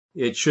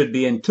It should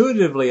be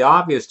intuitively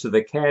obvious to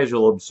the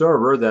casual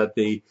observer that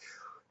the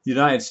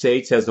United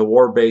States has a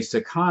war-based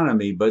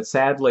economy, but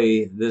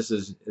sadly, this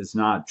is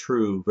not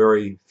true.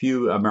 Very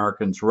few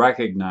Americans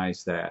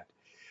recognize that.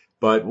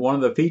 But one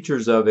of the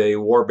features of a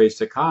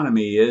war-based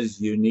economy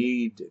is you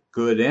need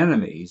good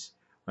enemies.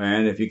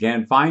 And if you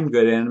can't find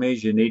good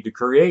enemies, you need to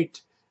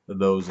create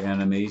those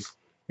enemies.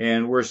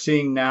 And we're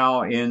seeing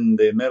now in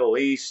the Middle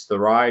East the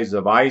rise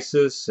of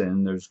ISIS,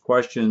 and there's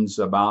questions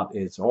about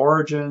its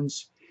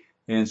origins.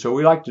 And so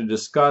we'd like to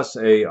discuss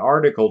an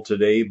article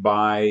today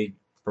by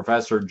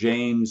Professor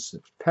James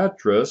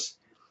Petrus,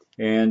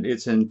 and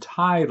it's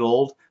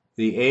entitled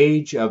The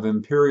Age of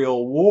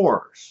Imperial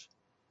Wars.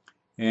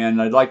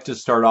 And I'd like to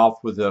start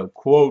off with a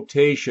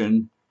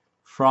quotation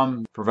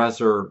from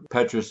Professor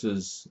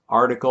Petrus's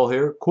article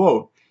here.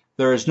 Quote,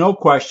 "There is no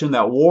question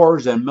that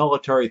wars and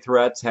military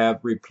threats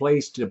have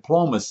replaced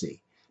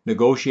diplomacy,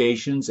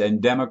 negotiations,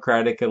 and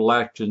democratic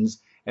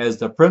elections as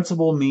the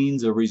principal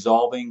means of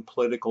resolving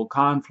political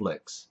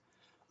conflicts.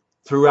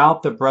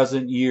 Throughout the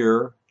present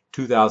year,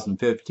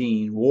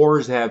 2015,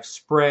 wars have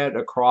spread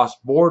across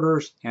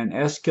borders and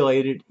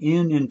escalated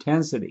in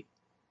intensity.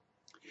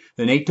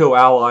 The NATO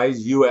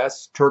allies,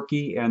 US,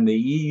 Turkey, and the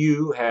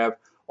EU have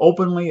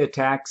openly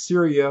attacked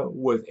Syria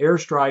with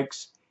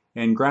airstrikes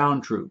and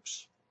ground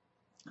troops.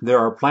 There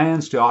are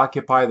plans to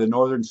occupy the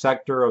northern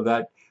sector of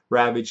that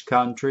ravaged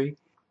country,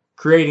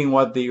 creating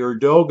what the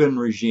Erdogan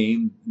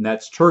regime, and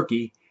that's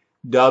Turkey,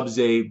 dubs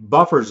a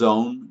buffer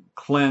zone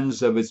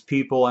cleanse of its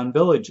people and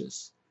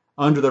villages.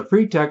 Under the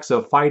pretext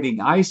of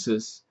fighting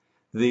ISIS,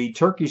 the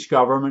Turkish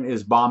government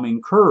is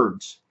bombing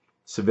Kurds,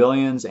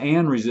 civilians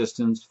and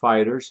resistance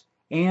fighters,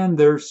 and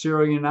their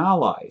Syrian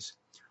allies.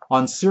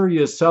 On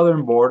Syria's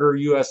southern border,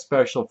 U.S.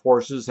 Special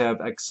Forces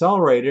have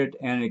accelerated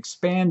and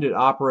expanded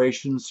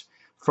operations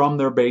from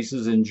their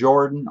bases in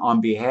Jordan on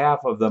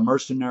behalf of the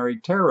mercenary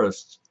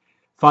terrorists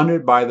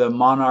funded by the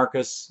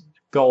monarchist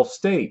Gulf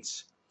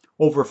states.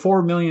 Over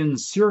 4 million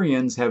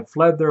Syrians have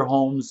fled their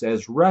homes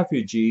as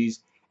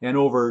refugees, and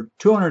over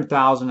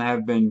 200,000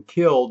 have been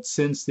killed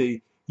since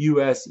the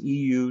U.S.,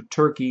 EU,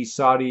 Turkey,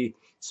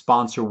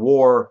 Saudi-sponsored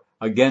war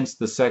against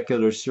the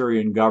secular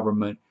Syrian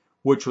government,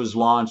 which was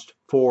launched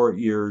 4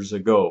 years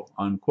ago,"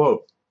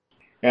 unquote.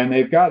 And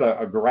they've got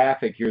a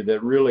graphic here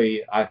that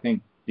really, I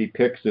think,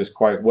 depicts this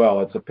quite well.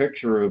 It's a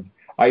picture of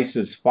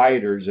ISIS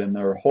fighters, and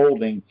they're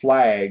holding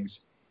flags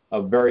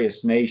of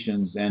various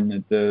nations,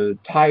 and the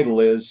title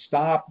is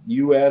 "Stop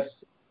U.S.,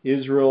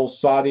 Israel,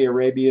 Saudi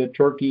Arabia,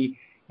 Turkey,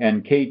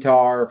 and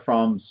Qatar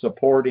from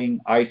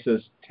Supporting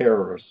ISIS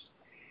Terrorists."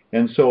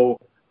 And so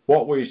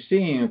what we're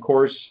seeing, of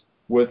course,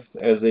 with,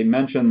 as they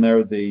mentioned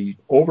there, the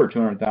over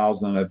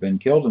 200,000 have been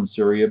killed in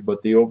Syria,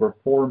 but the over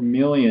 4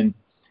 million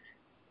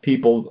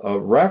people,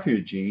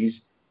 refugees.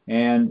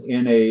 And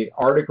in an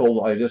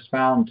article I just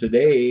found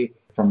today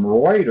from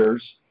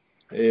Reuters,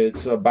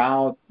 it's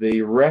about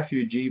the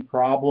refugee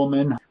problem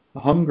in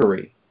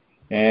Hungary.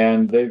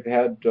 And they've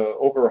had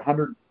over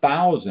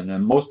 100,000,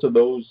 and most of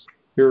those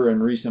here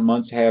in recent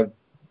months have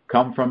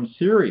come from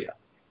Syria.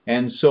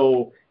 And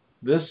so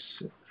this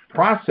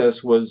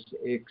process was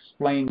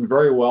explained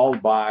very well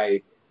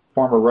by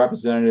former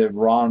Representative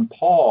Ron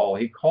Paul.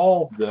 He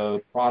called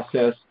the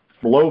process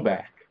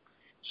blowback.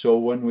 So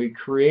when we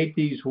create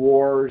these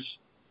wars,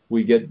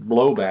 we get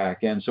blowback.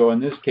 And so in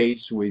this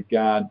case, we've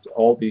got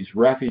all these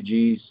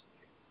refugees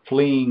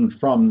fleeing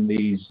from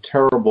these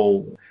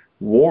terrible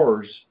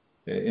wars,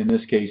 in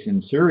this case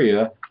in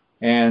Syria,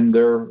 and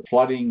they're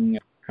flooding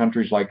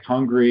countries like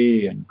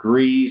Hungary, and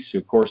Greece,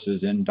 of course,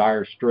 is in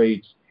dire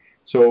straits.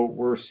 So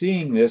we're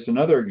seeing this.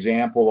 Another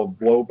example of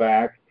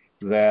blowback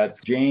that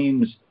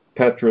James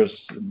Petrus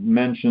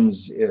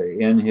mentions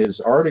in his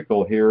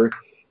article here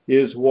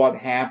is what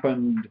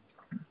happened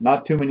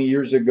not too many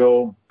years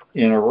ago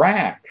in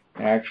Iraq,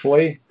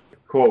 actually.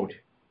 Quote,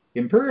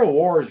 "Imperial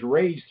wars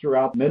raged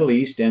throughout the Middle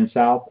East and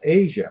South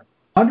Asia.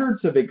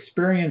 Hundreds of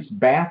experienced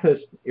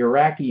Ba'athist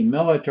Iraqi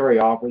military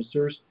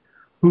officers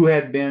who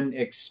had been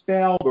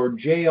expelled or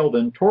jailed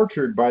and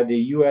tortured by the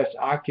U.S.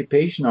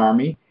 occupation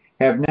army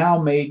have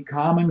now made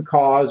common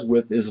cause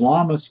with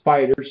Islamist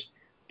fighters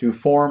to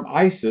form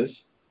ISIS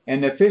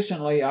and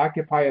efficiently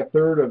occupy a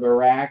third of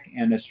Iraq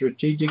and a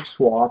strategic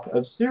swath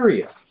of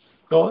Syria."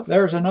 So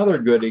there's another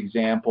good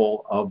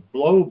example of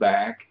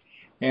blowback.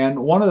 And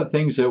one of the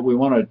things that we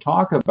want to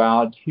talk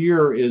about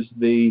here is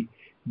the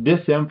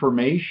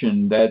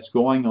disinformation that's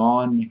going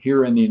on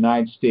here in the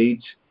United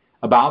States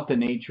about the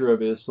nature of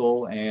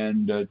ISIL,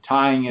 and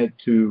tying it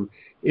to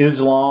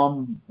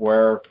Islam,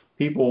 where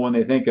people, when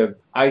they think of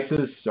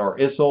ISIS or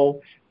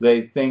ISIL,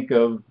 they think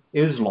of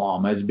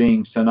Islam as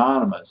being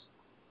synonymous.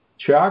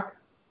 Chuck?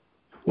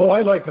 Well,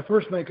 I'd like to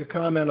first make a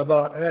comment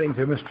about adding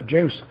to Mr.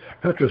 James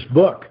Petrus'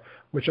 book,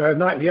 which I have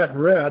not yet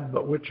read,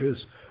 but which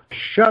is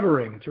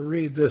shuddering to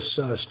read this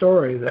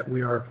story that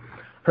we are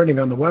printing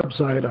on the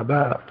website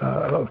about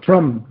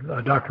from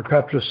Dr.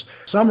 Petrus,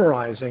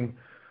 summarizing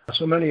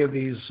so many of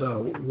these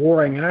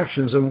warring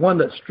actions. And one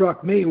that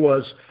struck me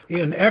was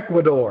in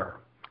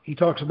Ecuador, he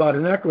talks about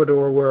in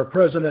Ecuador where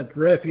President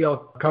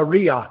Rafael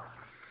Correa,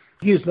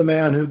 he's the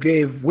man who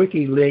gave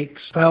WikiLeaks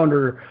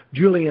founder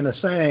Julian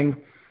Assange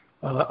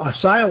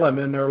asylum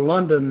in their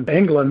London,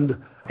 England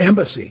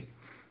embassy.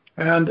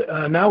 And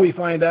now we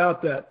find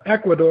out that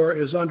Ecuador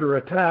is under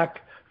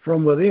attack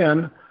from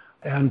within,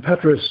 and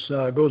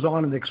Petraeus goes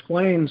on and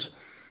explains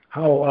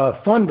how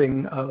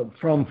funding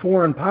from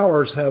foreign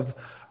powers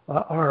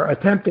are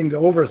attempting to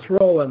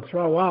overthrow and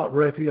throw out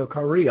Rafael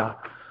Correa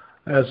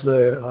as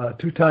the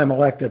two-time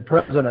elected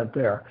president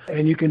there.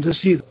 And you can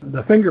just see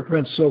the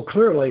fingerprints so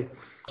clearly.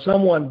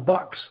 Someone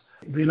bucks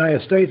the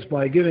United States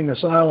by giving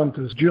asylum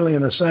to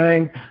Julian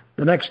Assange.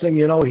 The next thing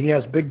you know, he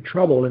has big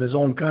trouble in his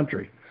own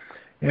country.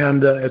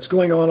 And it's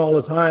going on all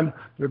the time.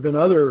 There have been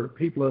other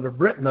people that have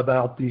written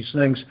about these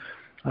things.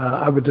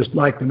 I would just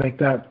like to make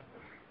that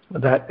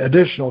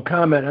additional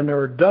comment. And there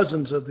are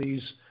dozens of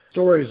these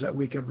stories that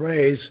we could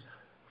raise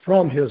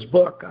from his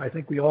book. I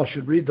think we all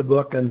should read the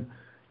book and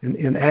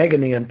in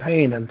agony and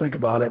pain and think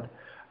about it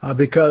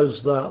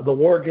because the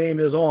war game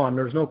is on.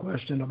 There's no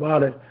question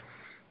about it.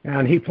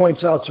 And he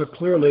points out so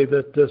clearly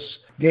that this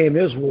game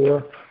is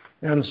war.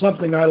 And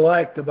something I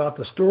liked about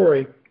the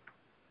story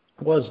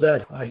was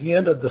that he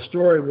ended the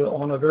story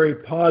on a very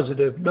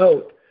positive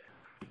note.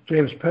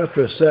 James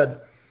Petraeus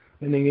said,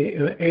 in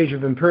the age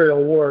of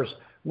imperial wars,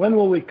 when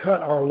will we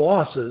cut our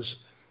losses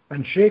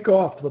and shake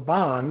off the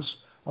bonds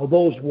of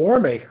those war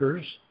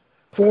makers,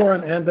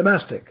 foreign and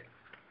domestic?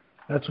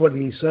 That's what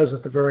he says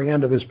at the very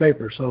end of his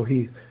paper. So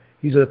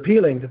he's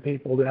appealing to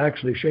people to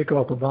actually shake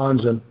off the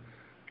bonds and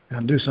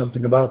do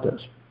something about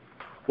this.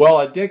 Well,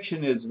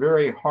 addiction is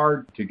very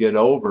hard to get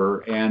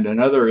over. And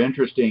another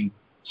interesting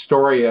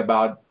story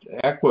about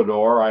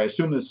Ecuador, I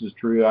assume this is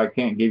true, I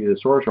can't give you the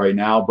source right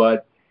now,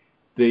 but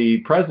the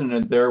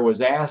president there was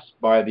asked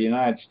by the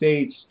United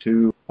States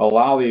to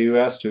allow the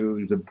U.S.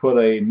 to put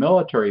a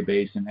military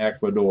base in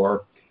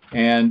Ecuador.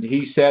 And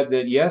he said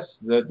that, yes,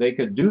 that they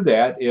could do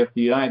that if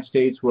the United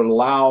States would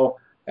allow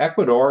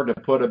Ecuador to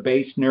put a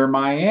base near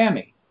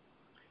Miami.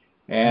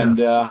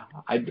 And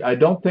I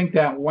don't think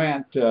that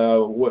went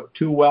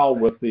too well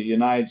with the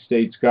United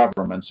States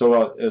government.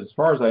 So as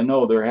far as I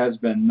know, there has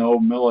been no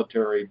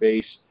military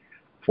base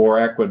for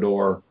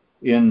Ecuador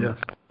in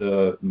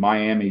the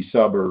Miami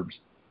suburbs.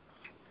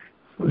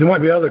 There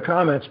might be other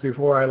comments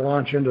before I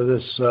launch into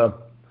this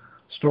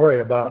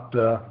story about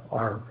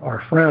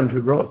our friend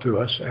who wrote to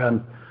us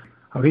and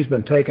how he's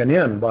been taken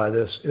in by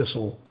this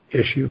ISIL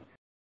issue.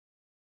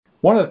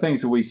 One of the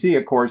things that we see,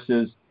 of course,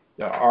 is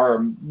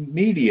our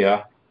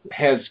media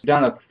has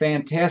done a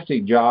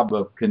fantastic job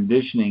of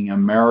conditioning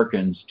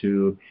Americans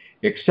to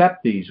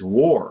accept these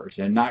wars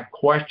and not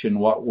question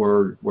what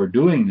we're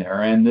doing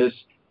there. And this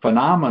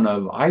phenomenon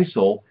of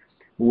ISIL,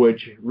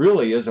 which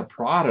really is a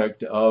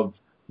product of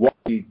what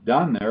we've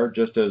done there,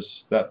 just as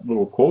that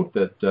little quote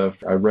that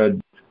I read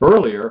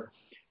earlier,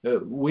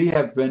 we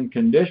have been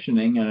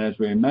conditioning, and as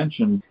we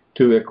mentioned,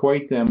 to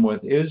equate them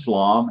with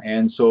Islam,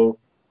 and so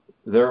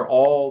they're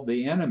all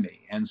the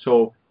enemy. And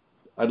so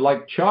I'd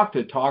like Chuck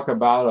to talk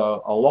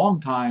about a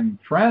longtime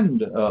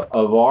friend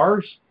of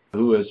ours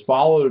who has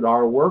followed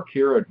our work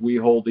here at We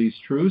Hold These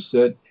Truths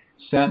that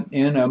sent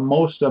in a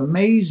most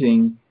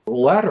amazing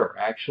letter.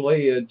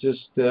 Actually, it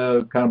just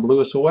kind of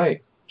blew us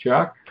away.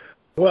 Chuck?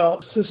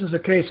 Well, this is a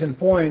case in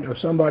point of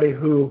somebody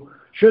who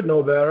should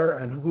know better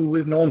and who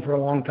we've known for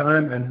a long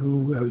time and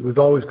who we've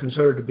always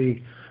considered to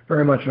be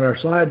very much on our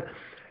side.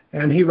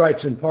 And he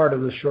writes in part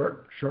of this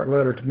short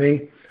letter to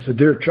me. It's a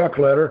Dear Chuck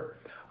letter.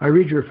 I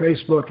read your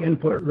Facebook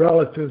input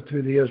relative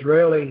to the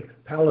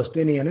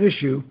Israeli-Palestinian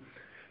issue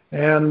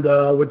and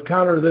would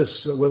counter this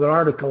with an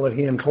article that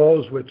he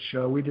enclosed, which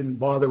we didn't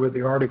bother with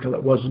the article.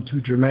 It wasn't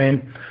too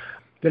germane.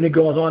 Then he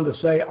goes on to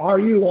say, are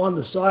you on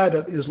the side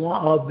of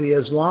the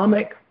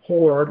Islamic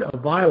horde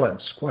of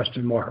violence? ?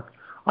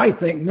 I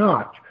think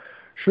not.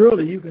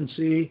 Surely you can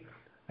see,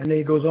 and then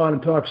he goes on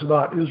and talks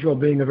about Israel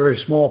being a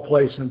very small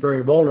place and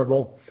very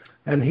vulnerable.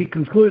 And he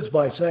concludes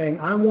by saying,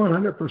 I'm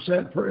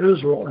 100% for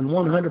Israel and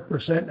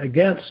 100%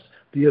 against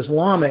the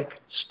Islamic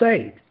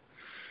State.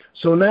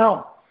 So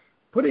now,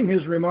 putting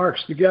his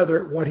remarks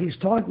together, what he's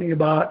talking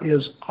about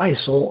is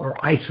ISIL or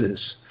ISIS.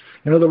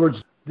 In other words,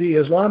 the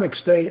Islamic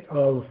State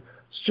of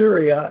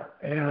Syria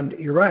and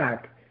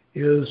Iraq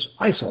is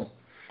ISIL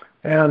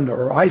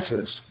or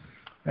ISIS.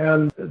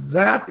 And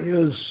that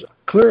is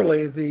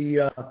clearly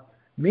the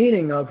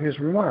meaning of his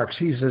remarks.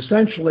 He's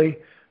essentially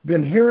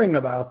been hearing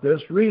about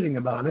this, reading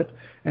about it,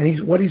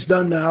 and what he's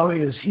done now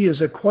is he has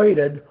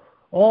equated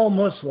all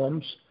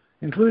Muslims,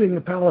 including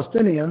the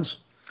Palestinians,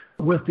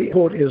 with the,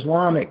 quote,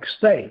 Islamic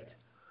State.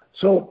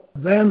 So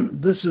then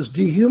this has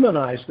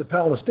dehumanized the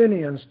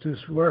Palestinians to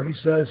where he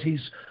says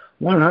he's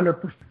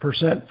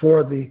 100%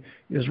 for the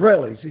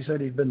Israelis. He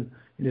said he'd been,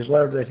 in his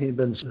letter, that he'd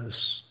been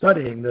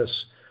studying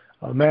this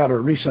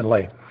matter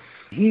recently.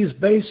 He's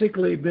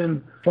basically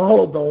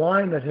followed the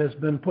line that has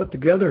been put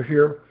together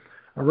here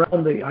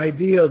around the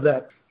idea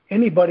that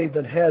anybody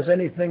that has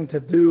anything to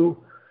do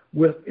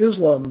with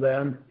Islam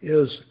then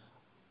is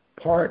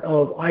part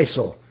of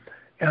ISIL.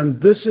 And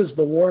this is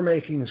the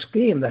war-making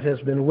scheme that has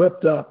been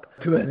whipped up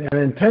to and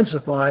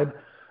intensified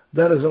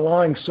that is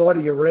allowing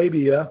Saudi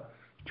Arabia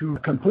to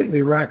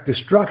completely wreak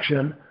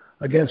destruction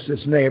against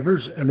its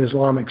neighbors, an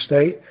Islamic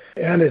State,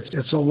 and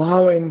it's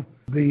allowing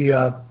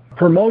the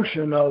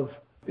promotion of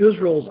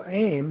Israel's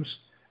aims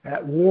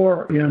at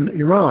war in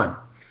Iran.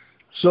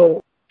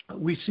 So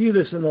we see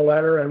this in the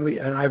letter,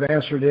 and I've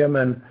answered him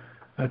and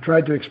I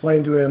tried to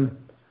explain to him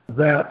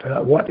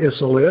that what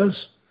ISIL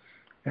is,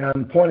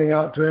 and pointing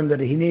out to him that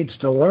he needs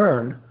to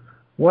learn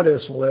what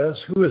ISIL is,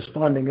 who is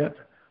funding it,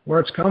 where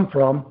it's come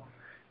from,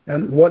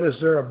 and what is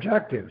their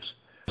objectives.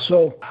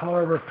 So,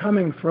 however,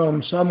 coming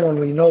from someone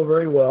we know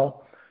very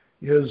well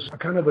is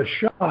kind of a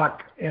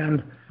shock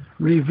and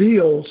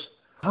reveals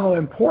how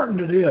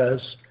important it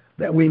is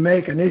that we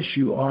make an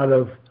issue out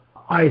of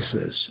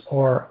ISIS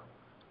or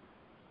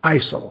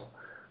ISIL,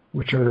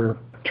 whichever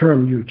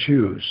term you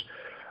choose.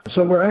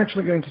 So we're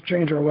actually going to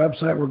change our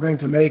website. We're going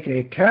to make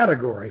a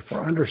category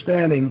for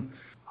understanding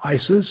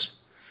ISIS,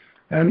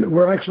 and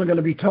we're actually going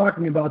to be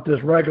talking about this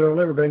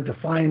regularly. We're going to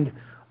find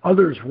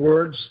others'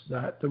 words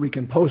that we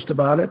can post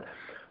about it.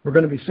 We're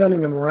going to be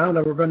sending them around,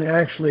 and we're going to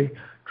actually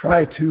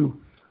try to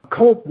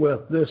cope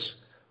with this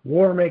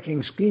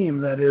war-making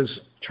scheme that is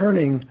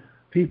turning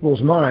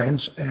people's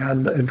minds,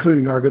 and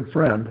including our good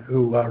friend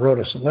who wrote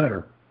us a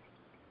letter.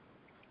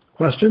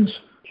 Questions?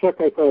 Chuck,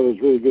 I thought it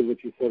was really good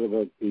what you said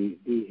about the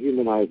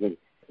dehumanizing.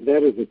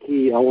 That is a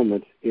key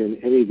element in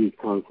any of these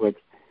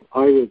conflicts.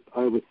 I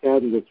was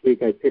saddened this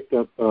week. I picked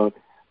up the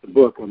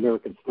book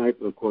American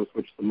Sniper, of course,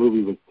 which the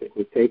movie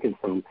was taken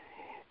from,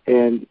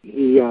 and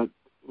he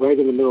right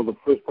in the middle of the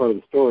first part of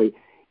the story,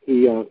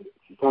 he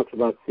talks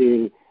about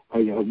seeing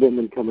a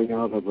woman coming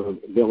out of a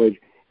village,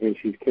 and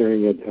she's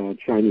carrying a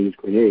Chinese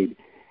grenade,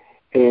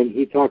 and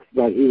he talks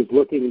about he was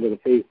looking into the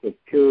face of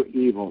pure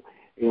evil,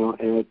 and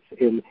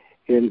it's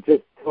in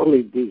just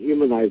totally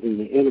dehumanizing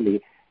the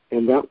enemy,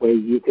 and that way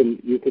you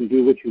can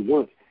do what you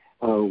want,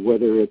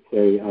 whether it's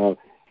a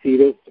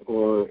fetus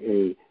or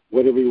a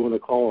whatever you want to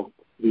call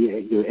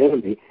your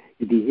enemy.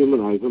 You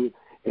dehumanize them,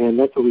 and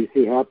that's what we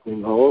see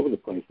happening all over the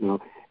place now,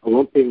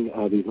 lumping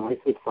these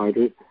ISIS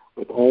fighters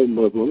with all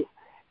Muslims.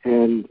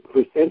 And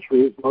for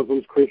centuries,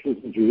 Muslims, Christians,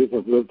 and Jews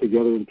have lived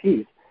together in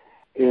peace,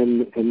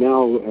 and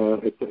now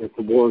it's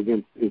a war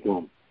against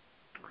Islam.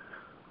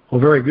 Well,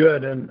 very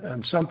good,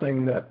 and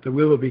something that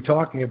we will be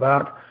talking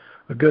about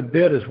a good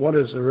bit is what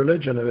is the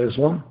religion of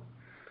Islam.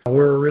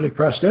 We're really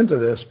pressed into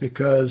this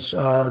because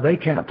they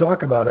can't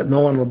talk about it. No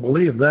one will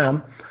believe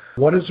them.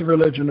 What is the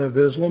religion of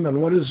Islam,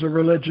 and what is the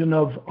religion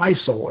of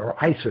ISIL or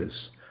ISIS?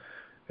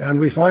 And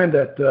we find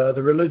that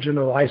the religion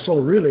of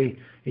ISIL really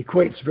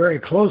equates very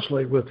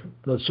closely with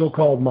the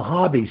so-called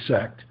Wahhabi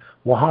sect,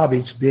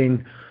 Wahhabis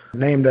being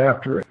named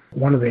after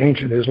one of the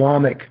ancient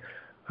Islamic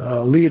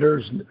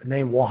leaders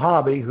named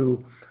Wahhabi,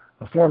 who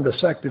formed a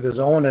sect of his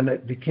own, and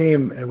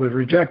it was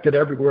rejected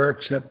everywhere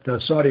except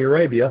Saudi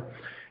Arabia,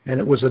 and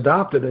it was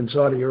adopted in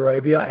Saudi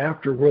Arabia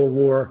after World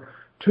War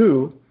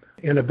II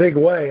in a big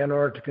way in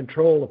order to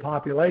control the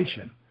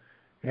population.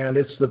 And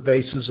it's the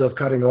basis of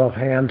cutting off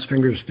hands,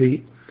 fingers,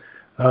 feet,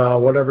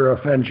 whatever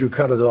offends you,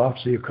 cut it off.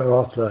 So you cut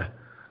off the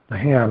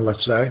hand,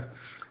 let's say.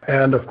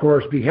 And of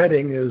course,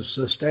 beheading is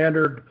a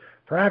standard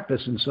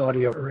practice in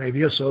Saudi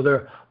Arabia. So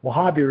their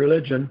Wahhabi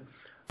religion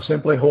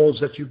simply holds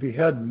that you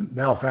behead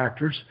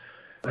malefactors.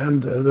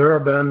 And there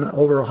have been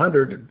over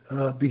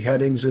 100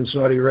 beheadings in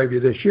Saudi Arabia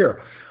this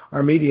year.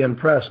 Our media and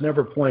press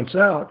never points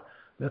out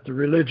that the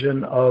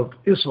religion of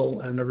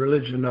ISIL and the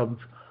religion of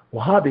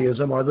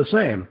Wahhabism are the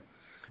same.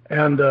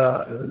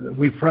 And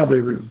we've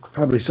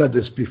probably said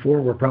this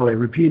before, we're probably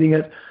repeating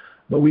it,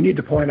 but we need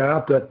to point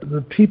out that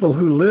the people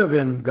who live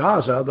in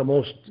Gaza, the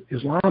most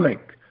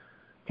Islamic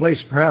place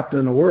perhaps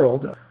in the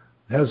world,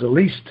 has the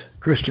least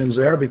Christians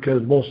there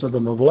because most of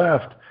them have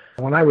left.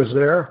 When I was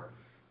there,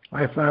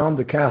 I found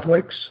the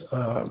Catholics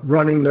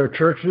running their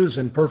churches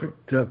in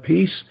perfect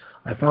peace.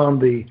 I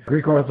found the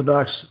Greek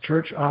Orthodox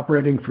Church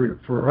operating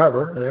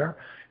forever there,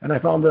 and I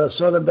found the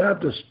Southern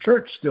Baptist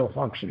Church still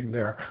functioning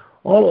there,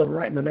 all of them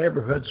right in the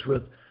neighborhoods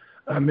with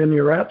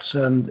minarets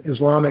and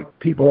Islamic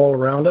people all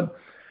around them,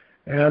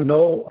 and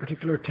no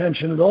particular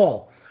tension at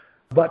all.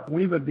 But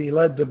we would be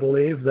led to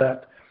believe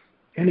that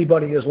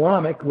anybody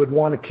Islamic would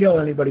want to kill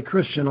anybody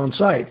Christian on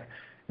sight.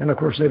 And of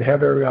course, they'd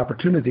have every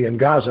opportunity in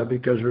Gaza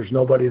because there's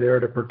nobody there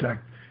to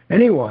protect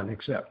anyone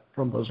except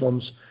from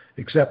Muslims,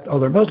 except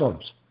other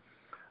Muslims.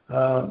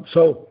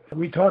 So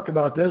we talked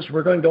about this.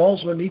 We're going to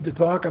also need to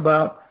talk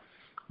about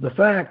the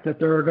fact that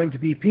there are going to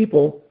be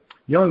people,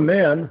 young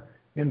men,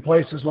 in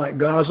places like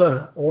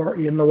Gaza or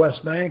in the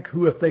West Bank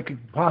who, if they could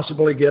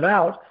possibly get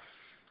out,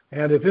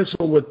 and if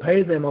ISIL would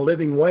pay them a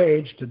living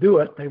wage to do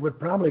it, they would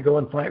probably go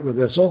and fight with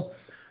ISIL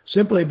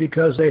simply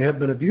because they have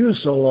been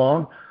abused so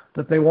long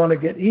that they want to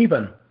get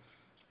even.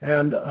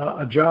 And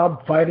a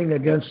job fighting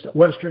against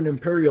Western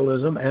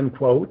imperialism, end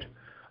quote,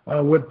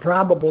 would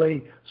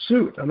probably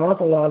suit an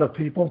awful lot of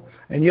people,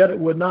 and yet it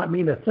would not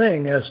mean a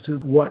thing as to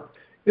what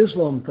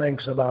Islam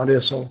thinks about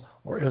ISIL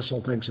or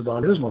ISIL thinks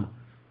about Islam.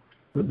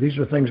 These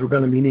are things we're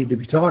going to need to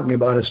be talking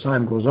about as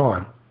time goes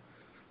on,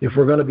 if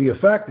we're going to be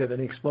effective in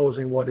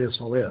exposing what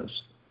ISIL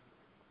is.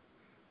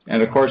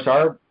 And of course,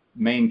 our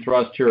main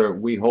thrust here at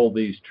We Hold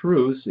These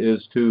Truths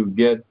is to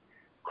get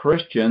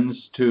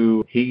Christians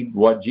to heed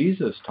what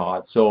Jesus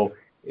taught. So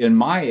in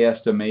my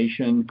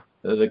estimation,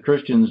 the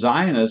Christian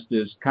Zionist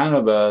is kind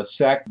of a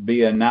sect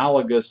be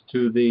analogous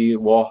to the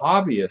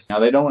Wahhabists. Now,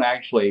 they don't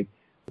actually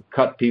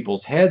cut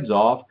people's heads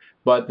off,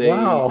 but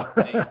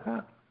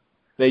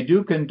they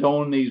do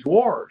condone these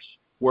wars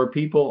where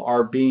people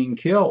are being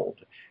killed.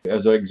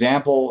 As an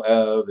example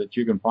that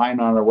you can find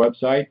on our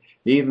website,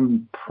 they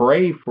even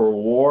pray for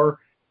war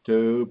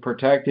to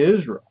protect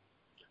Israel.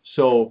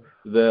 So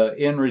the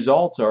end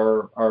results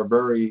are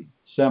very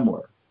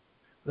similar.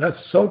 That's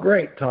so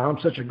great, Tom.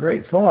 Such a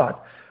great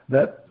thought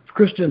that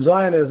Christian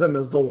Zionism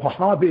is the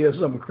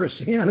Wahhabism of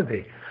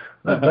Christianity.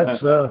 That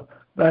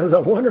is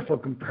a wonderful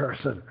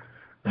comparison.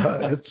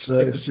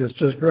 It's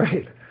just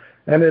great.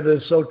 And it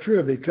is so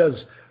true because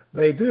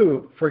they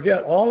do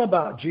forget all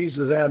about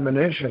Jesus'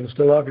 admonitions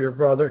to love your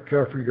brother,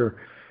 care for your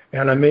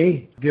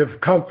enemy,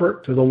 give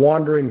comfort to the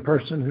wandering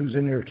person who's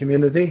in your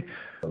community,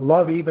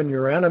 love even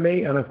your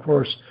enemy, and of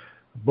course,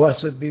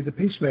 blessed be the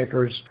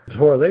peacemakers,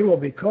 for they will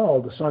be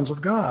called the sons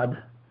of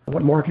God.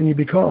 What more can you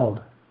be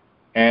called?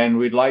 And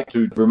we'd like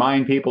to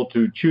remind people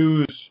to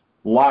choose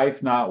life,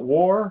 not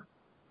war.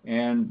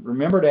 And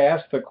remember to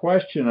ask the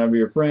question of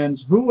your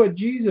friends, who would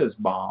Jesus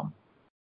bomb?